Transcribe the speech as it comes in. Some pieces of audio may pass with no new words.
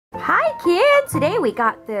Hi kids! Today we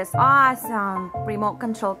got this awesome remote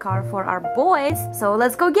control car for our boys. So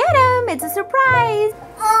let's go get him! It's a surprise!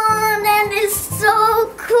 Oh, that is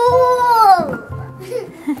so cool!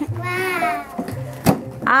 Wow!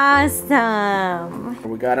 Awesome!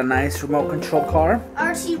 We got a nice remote control car.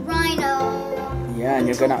 RC RHINO. Yeah, and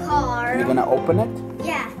you're gonna open it?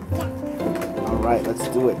 Yeah. All right, let's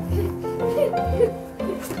do it.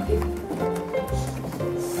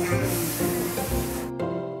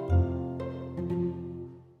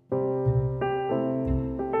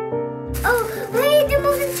 Oh, wait, the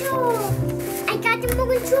remote control! I got the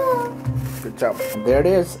remote control. Good job. There it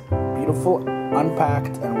is. Beautiful,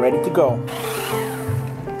 unpacked, and ready to go.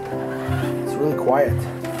 It's really quiet.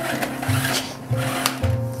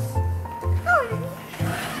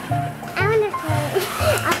 I wanna play.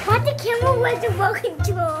 I thought the camera was the remote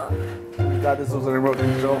control. You thought this was a remote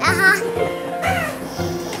control? Uh-huh.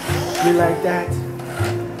 You like that?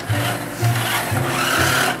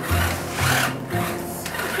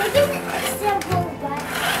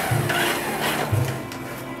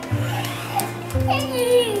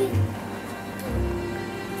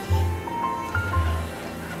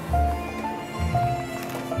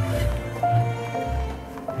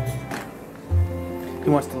 He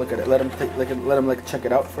wants to look at it. Let him check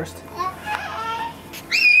it out first.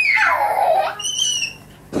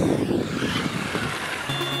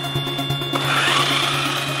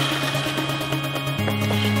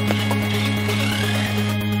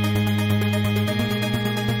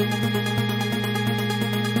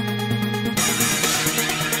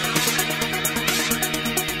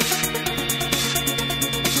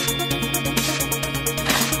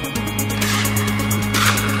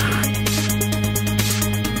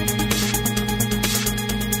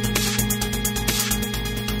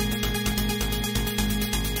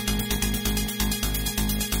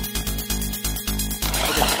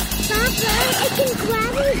 I can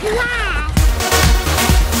grab glass.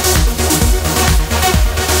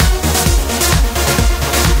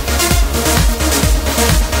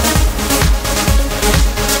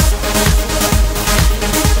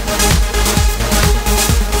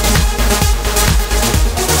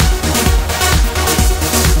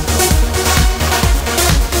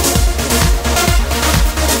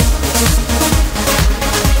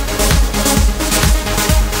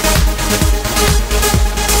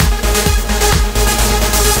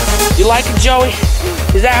 You like it, Joey?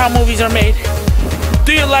 Is that how movies are made?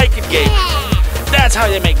 Do you like it, Gabe? Yeah. That's how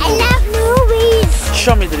they make movies. I love movies.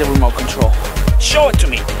 Show me the remote control. Show it to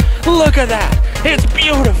me. Look at that. It's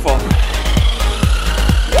beautiful.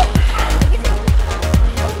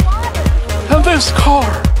 And this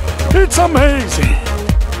car, it's amazing.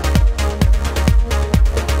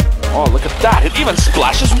 Oh, look at that. It even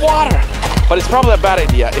splashes water. But it's probably a bad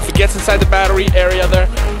idea. If it gets inside the battery area there,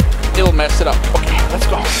 it'll mess it up. Okay, let's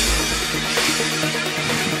go.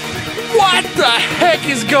 What the heck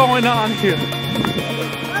is going on here?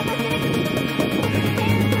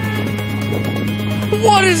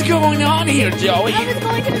 What is going on here, Joey? I was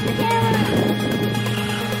going to the camera.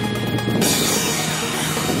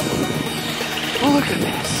 Look at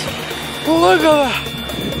this. Look at that.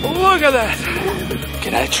 Look at that.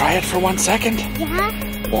 Can I try it for 1 second?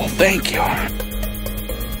 Yeah? Well, thank you.